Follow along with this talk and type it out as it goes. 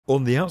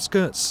On the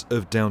outskirts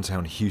of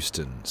downtown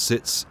Houston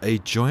sits a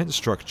giant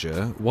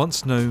structure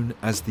once known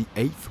as the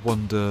eighth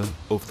wonder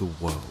of the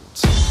world.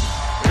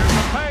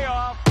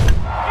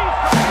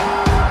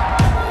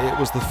 It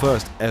was the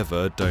first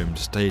ever domed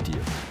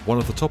stadium, one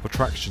of the top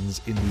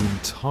attractions in the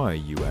entire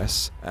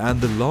US,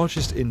 and the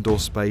largest indoor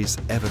space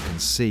ever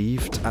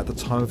conceived at the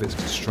time of its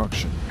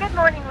construction. Good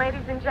morning,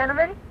 ladies and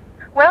gentlemen.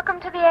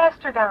 Welcome to the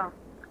Astrodome,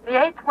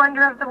 the eighth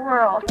wonder of the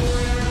world.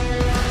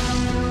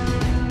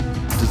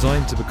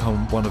 Designed to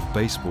become one of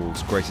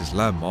baseball's greatest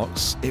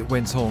landmarks, it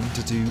went on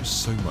to do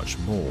so much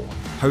more,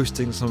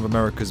 hosting some of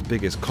America's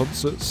biggest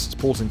concerts,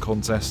 sporting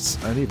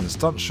contests, and even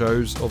stunt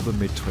shows of the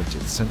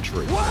mid-20th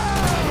century.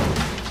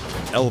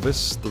 Whoa!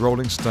 Elvis, the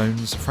Rolling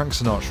Stones, Frank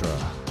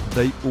Sinatra,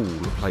 they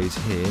all played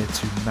here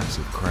to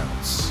massive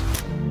crowds.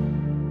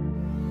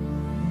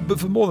 But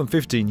for more than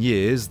 15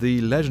 years,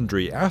 the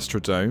legendary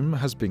Astrodome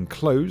has been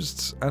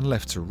closed and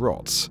left to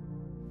rot.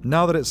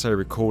 Now that it's a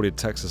recorded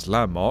Texas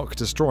landmark,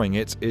 destroying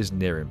it is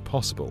near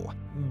impossible.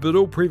 But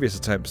all previous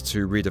attempts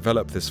to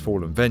redevelop this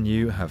fallen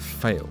venue have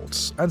failed,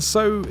 and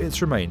so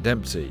it's remained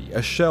empty,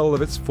 a shell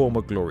of its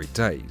former glory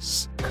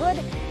days. Could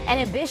an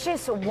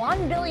ambitious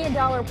 $1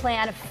 billion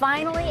plan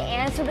finally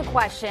answer the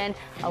question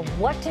of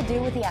what to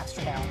do with the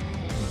Astrodome?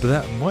 But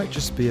that might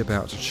just be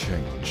about to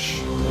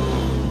change.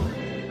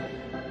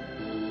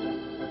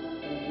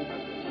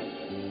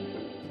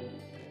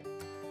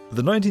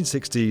 The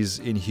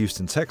 1960s in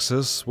Houston,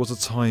 Texas was a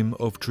time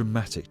of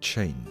dramatic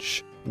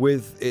change.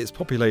 With its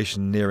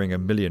population nearing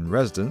 1 million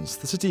residents,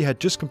 the city had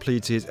just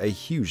completed a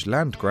huge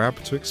land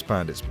grab to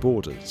expand its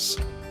borders.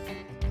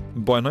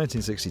 By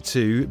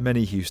 1962,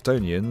 many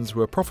Houstonians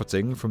were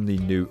profiting from the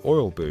new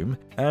oil boom,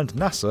 and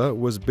NASA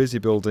was busy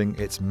building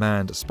its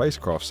manned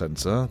spacecraft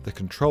center, the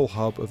control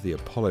hub of the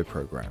Apollo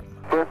program.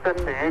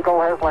 The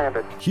Eagle has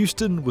landed.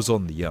 Houston was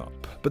on the up,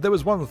 but there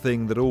was one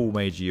thing that all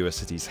major US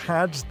cities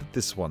had that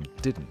this one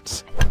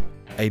didn't: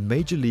 a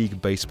Major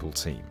League Baseball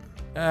team.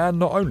 And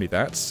not only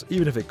that,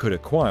 even if it could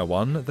acquire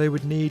one, they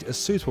would need a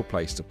suitable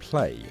place to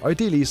play,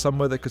 ideally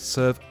somewhere that could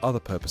serve other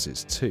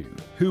purposes too.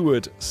 Who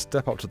would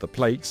step up to the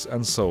plate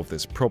and solve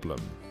this problem?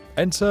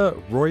 Enter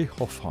Roy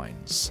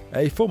Hofheinz.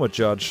 A former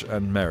judge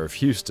and mayor of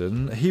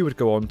Houston, he would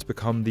go on to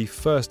become the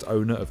first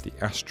owner of the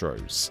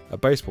Astros, a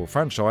baseball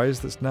franchise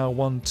that's now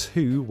won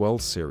 2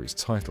 World Series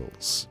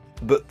titles.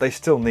 But they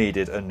still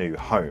needed a new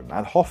home,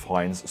 and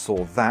Hofheinz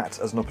saw that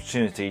as an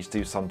opportunity to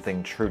do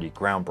something truly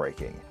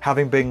groundbreaking.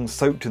 Having been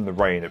soaked in the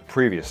rain at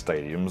previous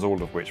stadiums,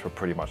 all of which were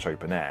pretty much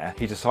open air,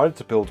 he decided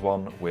to build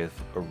one with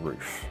a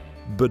roof.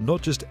 But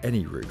not just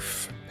any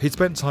roof. He'd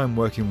spent time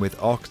working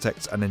with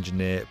architect and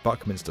engineer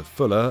Buckminster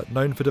Fuller,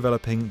 known for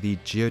developing the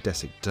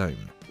geodesic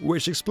dome,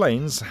 which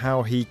explains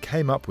how he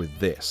came up with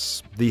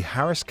this, the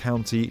Harris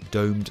County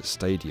Domed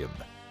Stadium,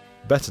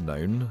 better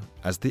known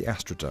as the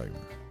Astrodome.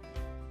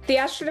 The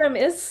Astrodome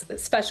is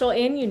special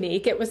and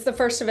unique. It was the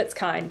first of its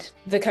kind.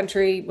 The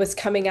country was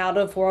coming out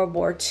of World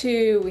War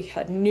II. We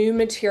had new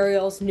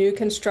materials, new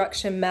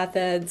construction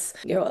methods,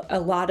 a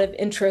lot of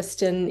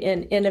interest in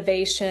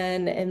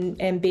innovation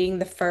and being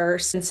the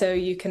first. And so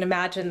you can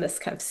imagine this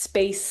kind of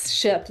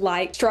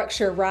spaceship-like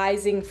structure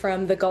rising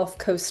from the Gulf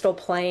coastal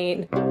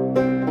plain.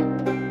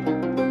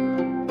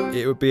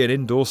 It would be an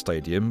indoor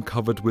stadium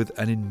covered with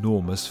an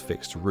enormous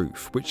fixed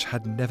roof, which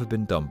had never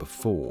been done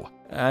before,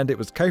 and it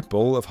was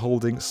capable of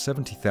holding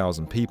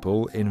 70,000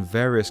 people in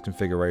various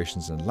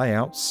configurations and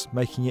layouts,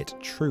 making it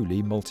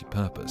truly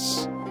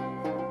multi-purpose.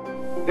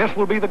 This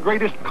will be the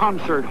greatest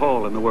concert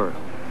hall in the world.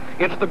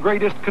 It's the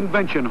greatest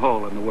convention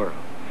hall in the world.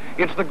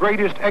 It's the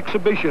greatest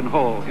exhibition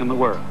hall in the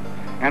world.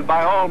 And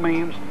by all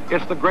means,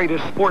 it's the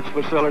greatest sports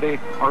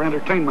facility or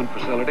entertainment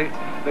facility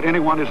that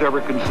anyone has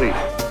ever conceived.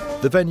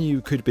 The venue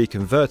could be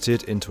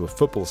converted into a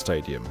football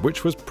stadium,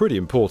 which was pretty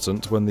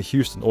important when the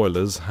Houston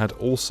Oilers had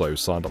also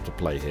signed up to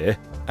play here,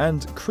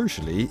 and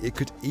crucially, it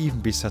could even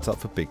be set up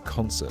for big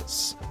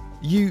concerts.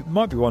 You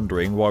might be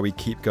wondering why we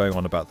keep going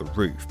on about the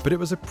roof, but it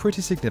was a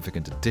pretty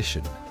significant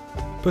addition.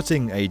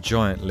 Putting a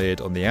giant lid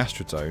on the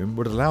Astrodome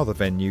would allow the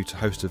venue to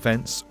host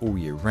events all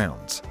year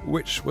round,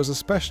 which was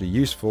especially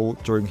useful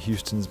during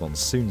Houston's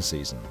monsoon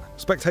season.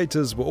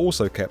 Spectators were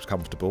also kept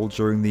comfortable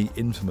during the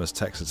infamous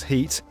Texas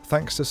heat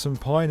thanks to some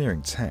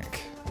pioneering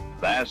tech.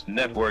 Vast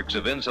networks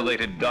of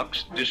insulated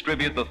ducts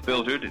distribute the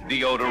filtered,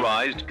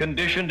 deodorized,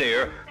 conditioned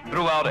air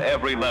throughout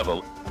every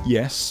level.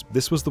 Yes,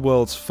 this was the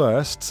world's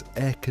first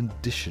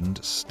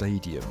air-conditioned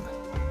stadium.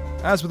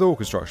 As with all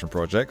construction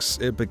projects,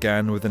 it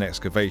began with an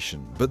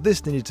excavation, but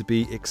this needed to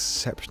be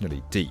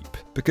exceptionally deep,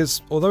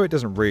 because although it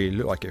doesn't really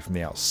look like it from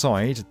the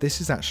outside, this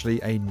is actually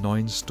a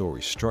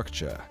 9-story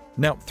structure.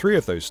 Now, 3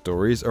 of those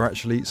stories are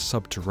actually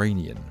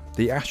subterranean.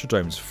 The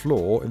Astrodome's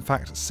floor, in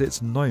fact,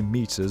 sits 9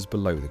 meters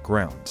below the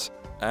ground.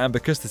 And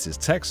because this is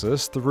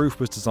Texas, the roof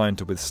was designed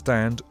to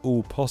withstand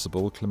all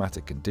possible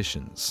climatic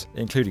conditions,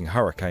 including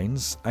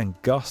hurricanes and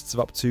gusts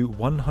of up to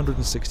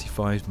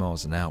 165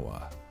 miles an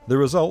hour. The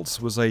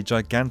result was a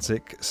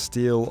gigantic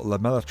steel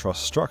lamella truss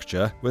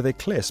structure with a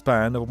clear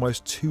span of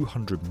almost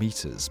 200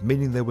 metres,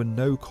 meaning there were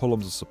no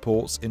columns or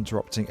supports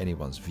interrupting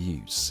anyone's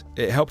views.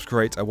 It helped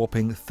create a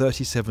whopping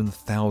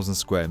 37,000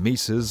 square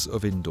metres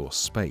of indoor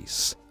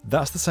space.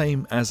 That's the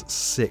same as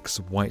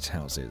 6 White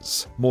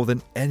Houses, more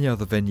than any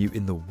other venue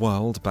in the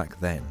world back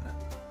then.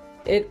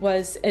 It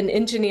was an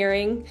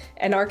engineering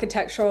and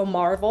architectural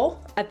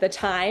marvel at the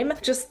time.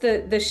 Just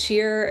the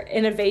sheer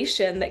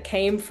innovation that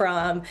came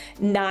from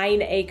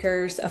 9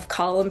 acres of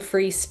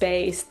column-free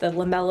space, the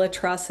lamella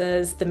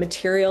trusses, the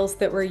materials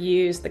that were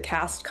used, the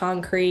cast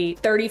concrete,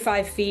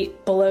 35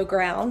 feet below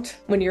ground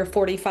when you're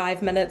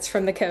 45 minutes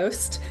from the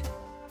coast.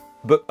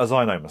 But as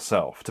I know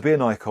myself, to be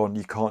an icon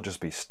you can't just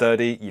be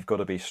sturdy, you've got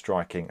to be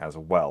striking as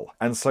well.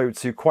 And so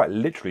to quite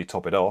literally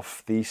top it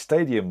off, the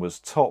stadium was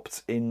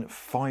topped in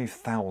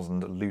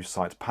 5,000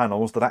 lucite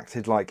panels that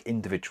acted like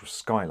individual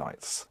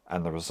skylights.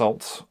 And the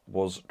result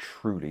was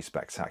truly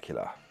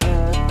spectacular.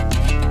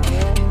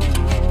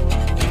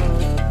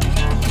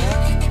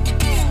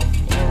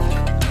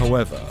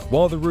 However,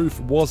 while the roof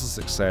was a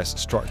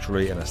success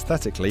structurally and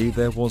aesthetically,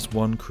 there was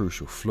one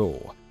crucial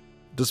flaw.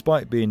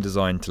 Despite being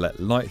designed to let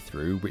light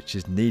through, which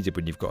is needed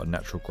when you've got a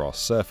natural grass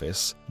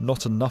surface,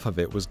 not enough of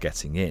it was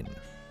getting in.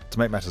 To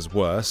make matters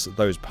worse,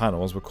 those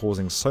panels were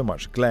causing so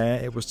much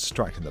glare it was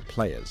distracting the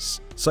players.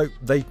 So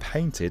they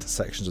painted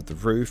sections of the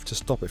roof to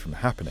stop it from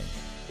happening.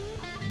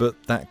 But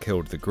that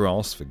killed the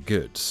grass for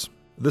good.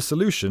 The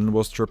solution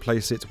was to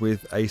replace it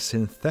with a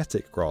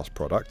synthetic grass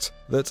product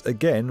that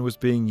again was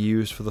being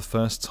used for the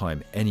first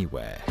time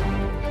anywhere.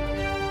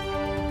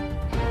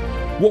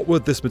 What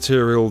would this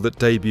material that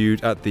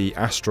debuted at the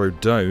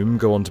Astrodome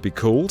go on to be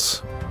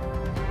called?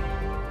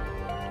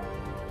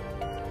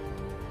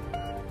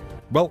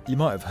 Well, you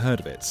might have heard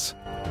of it.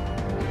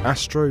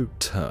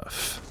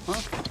 AstroTurf.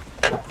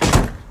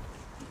 Huh?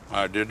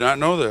 I did not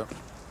know that.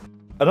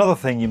 Another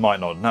thing you might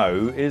not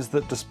know is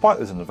that despite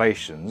those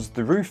innovations,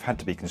 the roof had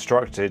to be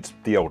constructed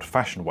the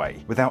old-fashioned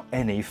way, without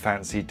any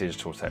fancy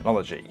digital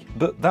technology.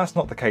 But that's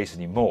not the case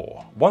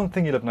anymore. One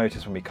thing you'll have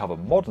noticed when we cover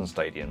modern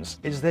stadiums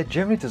is they're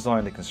generally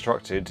designed and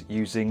constructed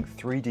using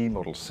 3D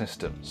model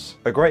systems.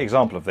 A great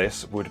example of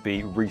this would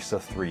be RISA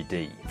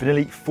 3D. For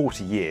nearly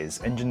 40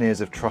 years, engineers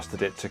have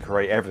trusted it to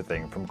create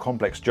everything from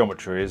complex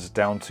geometries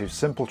down to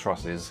simple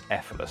trusses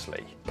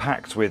effortlessly.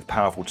 Packed with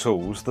powerful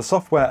tools, the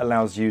software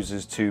allows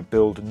users to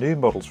build new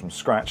models from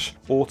scratch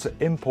or to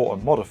import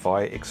and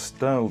modify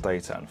external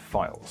data and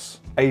files.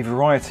 A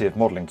variety of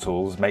modelling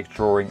tools make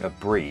drawing a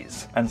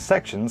breeze, and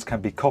sections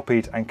can be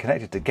copied and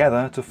connected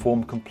together to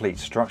form complete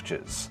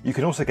structures. You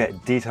can also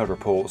get detailed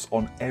reports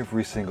on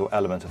every single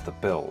element of the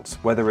build,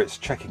 whether it's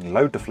checking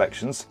load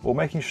deflections or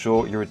making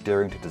sure you're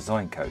adhering to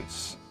design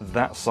codes.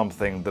 That's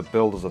something the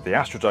builders of the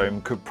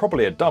Astrodome could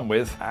probably have done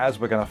with, as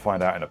we're going to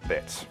find out in a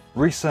bit.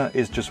 RISA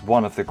is just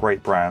one of the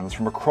great brands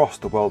from across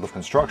the world of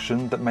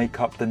construction that make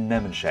up the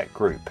Nemetschek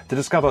Group. To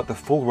discover the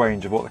full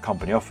range of what the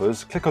company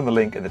offers, click on the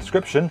link in the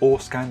description or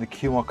scan the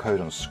QR code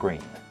on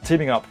screen.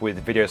 Teaming up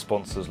with video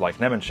sponsors like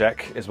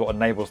Nemetschek is what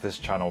enables this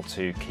channel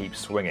to keep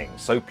swinging,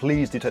 so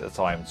please do take the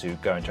time to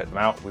go and check them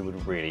out, we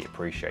would really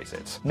appreciate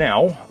it.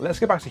 Now, let's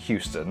go back to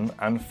Houston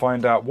and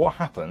find out what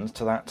happened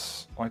to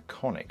that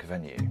iconic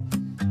venue.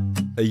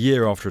 A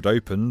year after it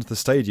opened, the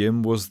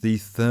stadium was the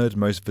 3rd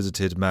most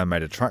visited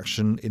man-made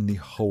attraction in the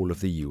whole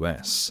of the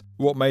US.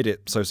 What made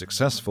it so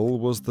successful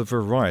was the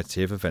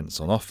variety of events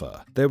on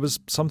offer. There was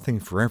something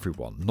for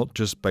everyone, not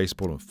just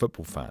baseball and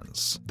football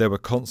fans. There were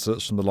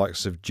concerts from the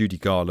likes of Judy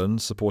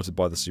Garland, supported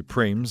by the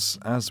Supremes,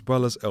 as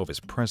well as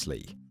Elvis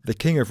Presley. The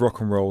king of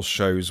rock and roll's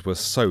shows were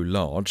so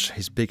large,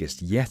 his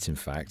biggest yet in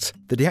fact,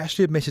 that he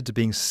actually admitted to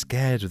being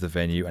scared of the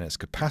venue and its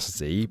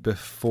capacity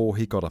before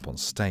he got up on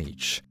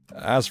stage.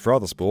 As for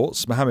other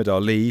sports, Muhammad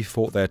Ali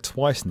fought there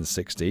twice in the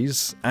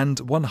 60s, and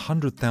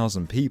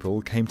 100,000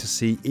 people came to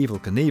see Evel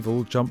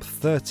Knievel jump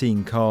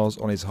 13 cars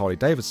on his Harley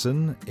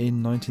Davidson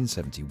in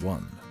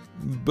 1971.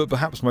 But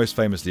perhaps most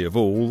famously of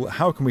all,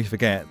 how can we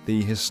forget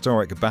the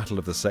historic Battle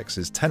of the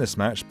Sexes tennis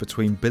match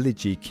between Billie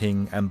Jean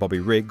King and Bobby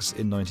Riggs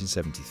in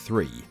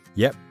 1973?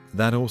 Yep,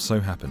 that also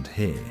happened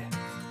here.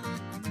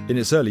 In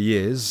its early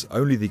years,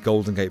 only the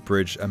Golden Gate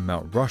Bridge and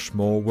Mount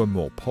Rushmore were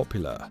more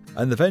popular,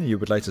 and the venue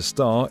would later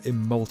star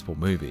in multiple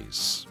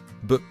movies.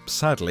 But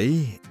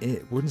sadly,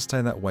 it wouldn't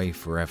stay that way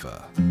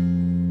forever.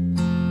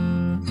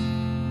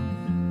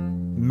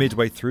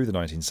 Midway through the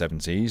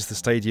 1970s, the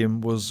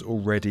stadium was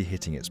already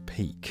hitting its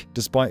peak.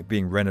 Despite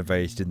being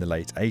renovated in the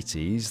late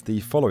 80s,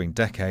 the following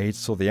decade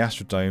saw the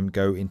Astrodome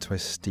go into a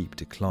steep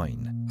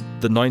decline.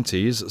 The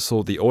 90s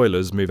saw the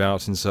Oilers move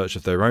out in search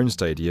of their own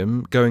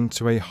stadium, going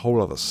to a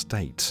whole other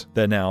state.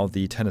 They're now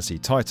the Tennessee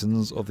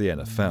Titans of the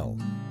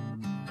NFL.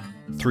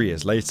 3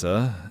 years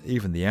later,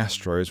 even the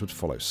Astros would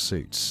follow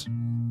suit.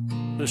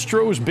 The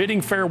Stros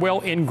bidding farewell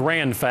in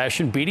grand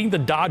fashion, beating the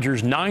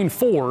Dodgers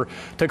 9-4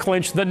 to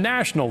clinch the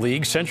National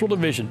League Central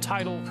Division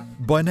title.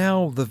 By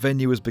now, the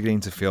venue was beginning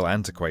to feel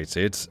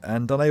antiquated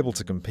and unable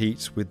to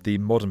compete with the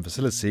modern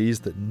facilities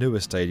that newer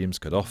stadiums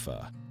could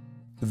offer.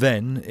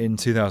 Then, in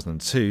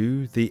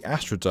 2002, the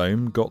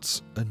Astrodome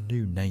got a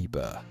new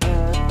neighbour.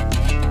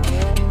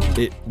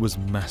 It was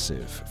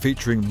massive,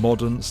 featuring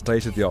modern,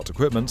 state-of-the-art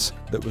equipment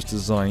that was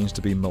designed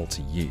to be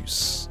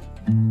multi-use.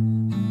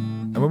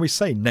 And when we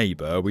say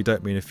neighbour, we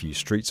don't mean a few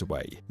streets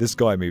away. This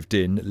guy moved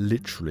in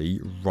literally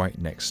right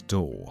next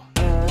door.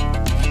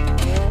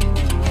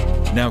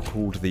 Now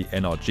called the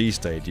NRG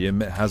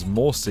Stadium, it has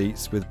more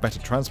seats with better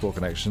transport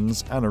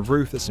connections and a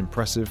roof that's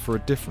impressive for a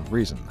different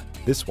reason.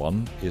 This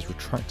one is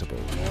retractable.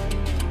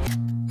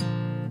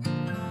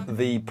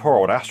 The poor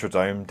old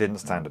Astrodome didn't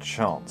stand a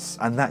chance,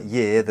 and that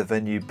year the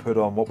venue put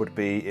on what would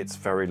be its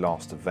very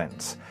last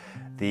event,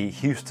 the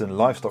Houston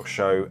Livestock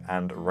Show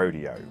and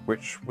Rodeo,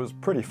 which was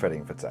pretty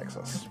fitting for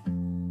Texas.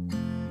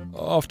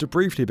 After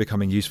briefly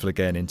becoming useful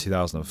again in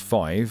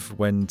 2005,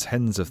 when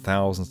tens of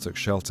thousands took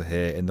shelter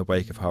here in the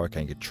wake of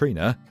Hurricane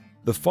Katrina,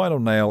 the final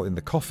nail in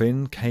the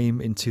coffin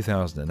came in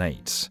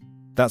 2008.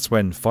 That's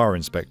when fire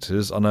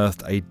inspectors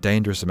unearthed a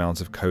dangerous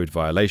amount of code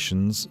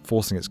violations,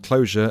 forcing its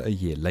closure a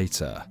year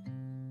later.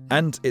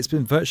 And it's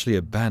been virtually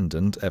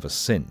abandoned ever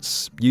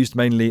since, used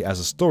mainly as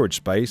a storage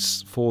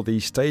space for the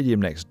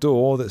stadium next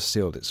door that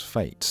sealed its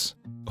fate.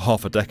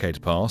 Half a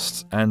decade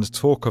passed, and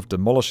talk of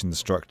demolishing the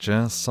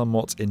structure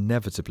somewhat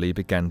inevitably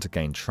began to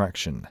gain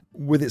traction.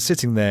 With it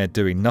sitting there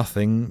doing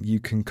nothing, you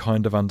can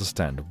kind of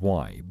understand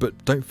why,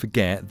 but don't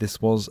forget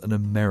this was an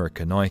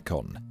American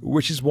icon,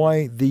 which is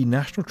why the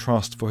National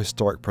Trust for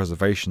Historic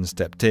Preservation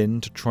stepped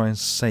in to try and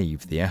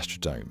save the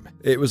Astrodome.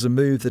 It was a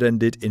move that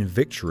ended in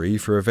victory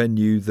for a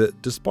venue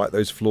that, despite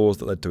those flaws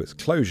that led to its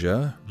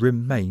closure,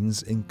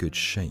 remains in good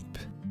shape.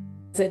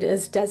 It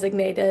is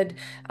designated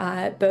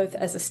both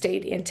as a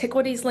state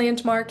antiquities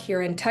landmark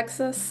here in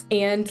Texas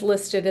and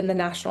listed in the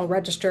National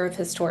Register of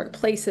Historic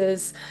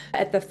Places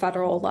at the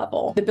federal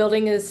level. The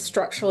building is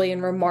structurally in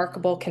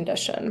remarkable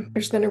condition.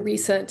 There's been a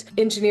recent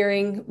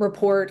engineering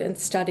report and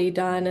study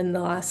done in the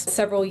last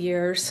several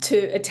years to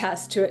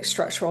attest to its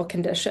structural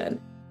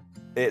condition.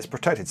 Its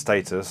protected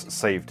status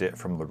saved it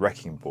from the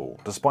wrecking ball,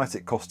 despite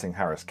it costing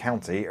Harris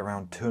County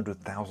around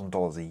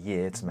 $200,000 a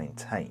year to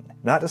maintain.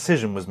 Now, that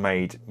decision was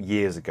made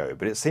years ago,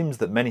 but it seems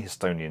that many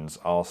Houstonians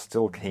are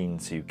still keen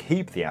to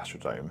keep the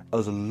Astrodome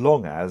as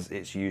long as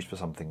it's used for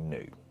something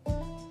new.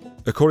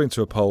 According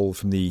to a poll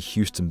from the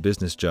Houston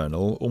Business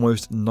Journal,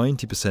 almost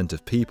 90%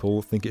 of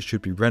people think it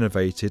should be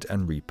renovated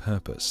and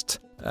repurposed.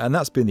 And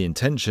that's been the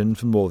intention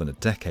for more than a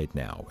decade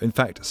now. In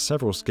fact,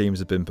 several schemes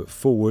have been put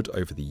forward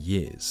over the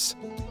years.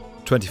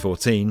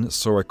 2014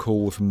 saw a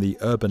call from the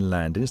Urban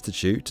Land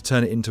Institute to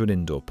turn it into an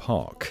indoor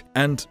park.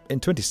 And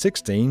in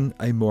 2016,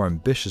 a more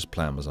ambitious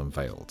plan was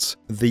unveiled.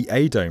 The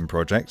A-Dome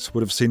project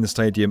would have seen the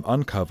stadium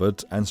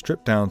uncovered and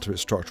stripped down to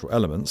its structural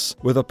elements,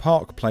 with a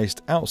park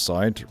placed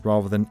outside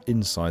rather than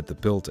inside the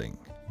building.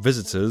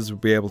 Visitors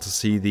would be able to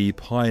see the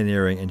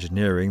pioneering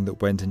engineering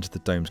that went into the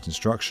dome's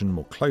construction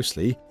more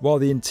closely, while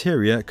the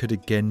interior could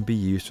again be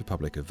used for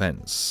public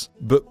events.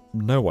 But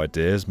no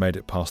ideas made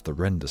it past the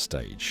render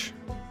stage.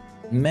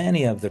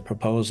 Many of the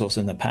proposals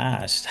in the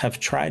past have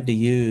tried to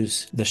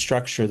use the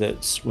structure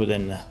that's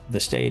within the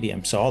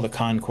stadium, so all the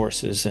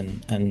concourses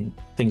and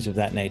things of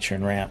that nature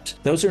and ramps.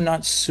 Those are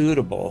not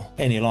suitable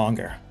any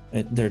longer.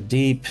 They're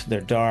deep, they're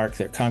dark,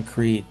 they're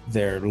concrete,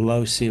 they're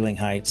low ceiling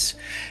heights,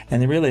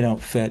 and they really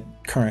don't fit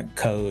current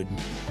code.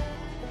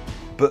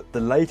 But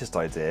the latest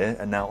idea,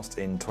 announced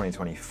in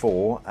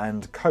 2024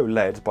 and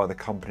co-led by the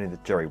company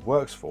that Jerry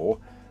works for,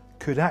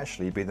 could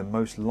actually be the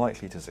most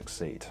likely to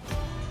succeed.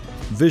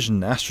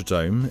 Vision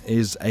Astrodome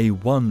is a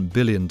 $1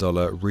 billion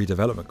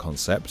redevelopment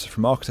concept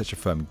from architecture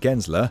firm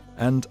Gensler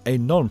and a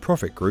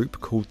non-profit group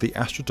called the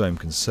Astrodome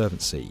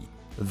Conservancy.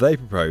 They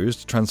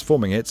proposed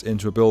transforming it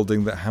into a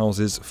building that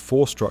houses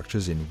 4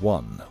 structures in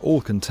one,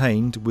 all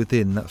contained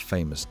within that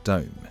famous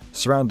dome.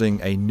 Surrounding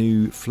a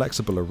new,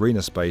 flexible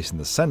arena space in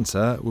the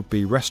centre would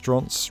be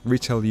restaurants,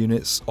 retail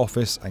units,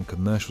 office and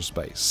commercial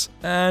space.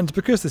 And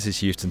because this is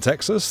Houston,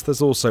 Texas,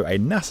 there's also a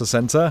NASA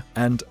centre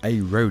and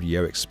a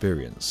rodeo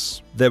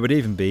experience. There would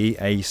even be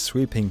a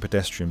sweeping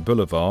pedestrian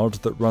boulevard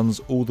that runs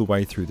all the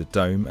way through the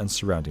dome and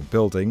surrounding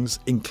buildings,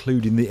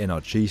 including the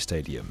NRG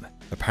Stadium.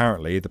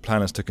 Apparently, the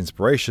planners took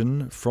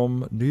inspiration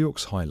from New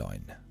York's High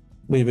Line.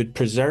 We would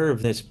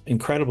preserve this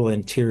incredible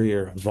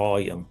interior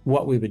volume.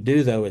 What we would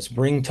do, though, is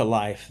bring to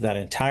life that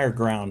entire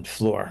ground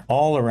floor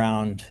all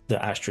around the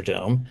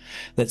Astrodome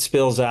that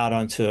spills out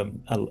onto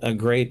a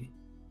great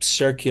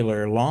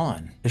circular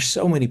lawn. There's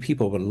so many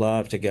people would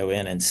love to go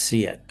in and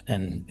see it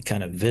and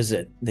kind of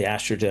visit the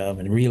Astrodome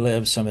and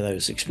relive some of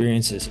those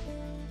experiences.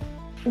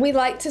 We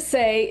like to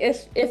say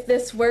if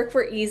this work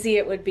were easy,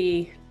 it would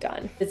be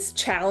done. It's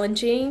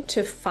challenging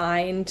to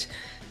find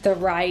the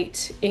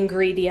right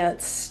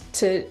ingredients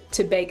to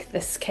bake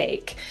this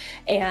cake.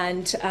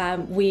 And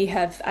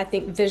I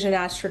think Vision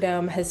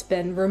Astrodome has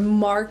been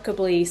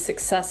remarkably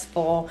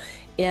successful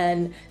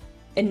in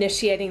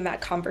initiating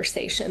that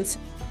conversation.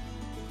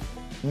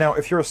 Now,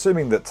 if you're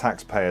assuming that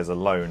taxpayers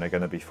alone are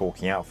going to be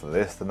forking out for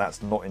this, then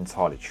that's not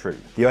entirely true.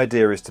 The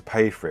idea is to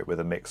pay for it with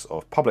a mix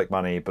of public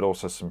money but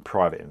also some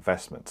private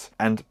investment.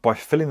 And by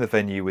filling the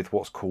venue with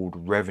what's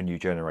called revenue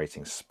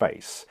generating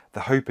space, the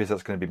hope is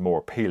that's going to be more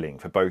appealing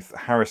for both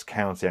Harris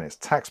County and its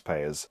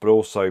taxpayers, but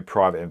also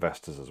private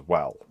investors as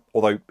well.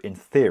 Although, in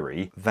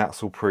theory,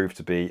 that's all proved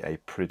to be a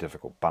pretty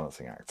difficult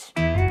balancing act.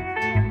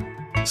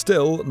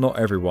 Still, not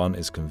everyone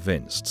is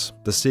convinced.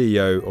 The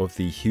CEO of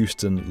the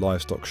Houston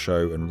Livestock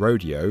Show and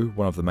Rodeo,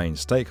 one of the main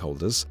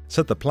stakeholders,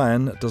 said the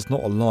plan does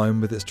not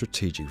align with its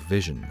strategic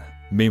vision.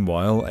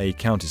 Meanwhile, a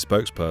county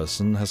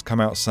spokesperson has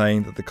come out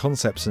saying that the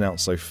concepts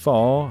announced so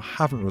far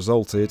haven't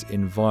resulted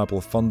in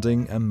viable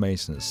funding and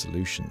maintenance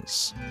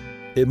solutions.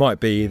 It might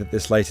be that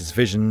this latest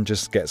vision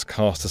just gets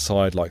cast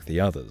aside like the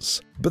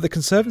others, but the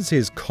Conservancy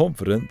is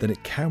confident that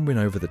it can win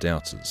over the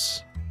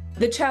doubters.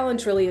 The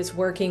challenge really is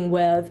working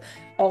with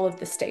all of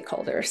the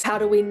stakeholders. How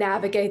do we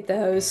navigate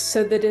those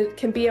so that it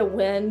can be a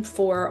win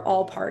for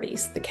all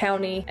parties, the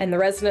county and the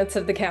residents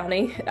of the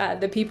county,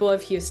 the people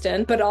of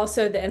Houston, but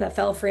also the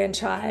NFL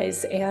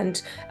franchise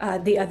and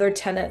the other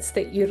tenants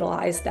that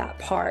utilize that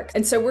park.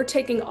 And so we're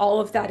taking all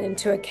of that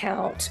into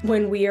account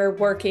when we are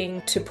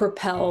working to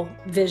propel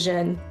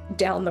vision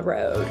down the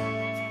road.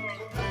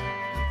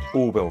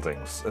 All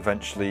buildings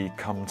eventually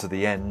come to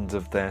the end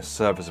of their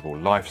serviceable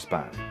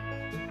lifespan.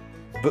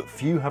 But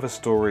few have a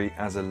story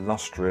as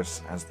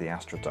illustrious as the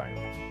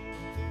Astrodome.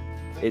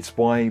 It's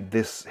why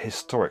this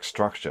historic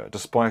structure,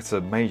 despite a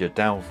major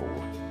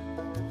downfall,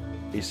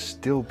 is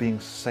still being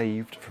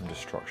saved from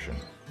destruction.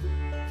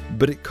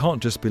 But it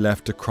can't just be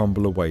left to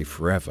crumble away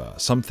forever.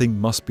 Something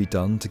must be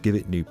done to give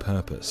it new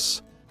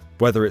purpose.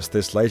 Whether it's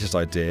this latest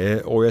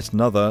idea or yet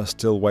another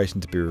still waiting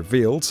to be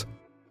revealed,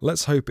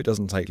 let's hope it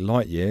doesn't take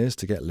light years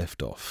to get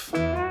liftoff.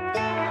 Here's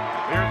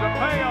a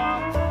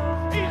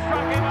payoff. He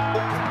struck him out.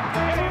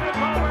 Game is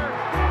over.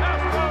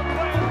 Astros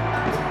win.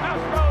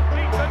 Astros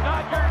beat the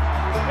Dodgers.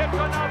 It's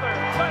another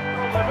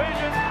Central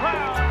Division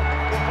crown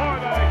for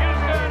the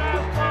Houston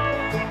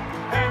Astros.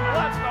 And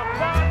let the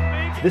fun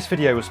begin. This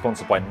video was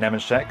sponsored by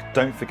Nemetschek.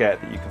 Don't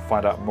forget that you can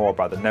find out more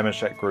about the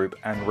Nemetschek Group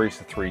and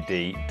Risa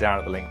 3D down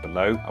at the link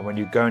below. And when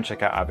you go and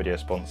check out our video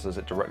sponsors,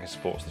 it directly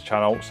supports the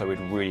channel, so we'd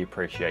really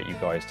appreciate you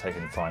guys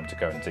taking the time to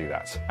go and do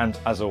that. And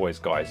as always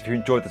guys, if you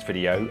enjoyed this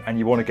video and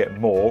you want to get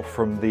more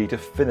from the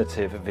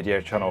definitive video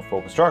channel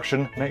for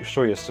construction, make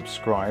sure you're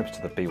subscribed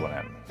to the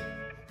B1M.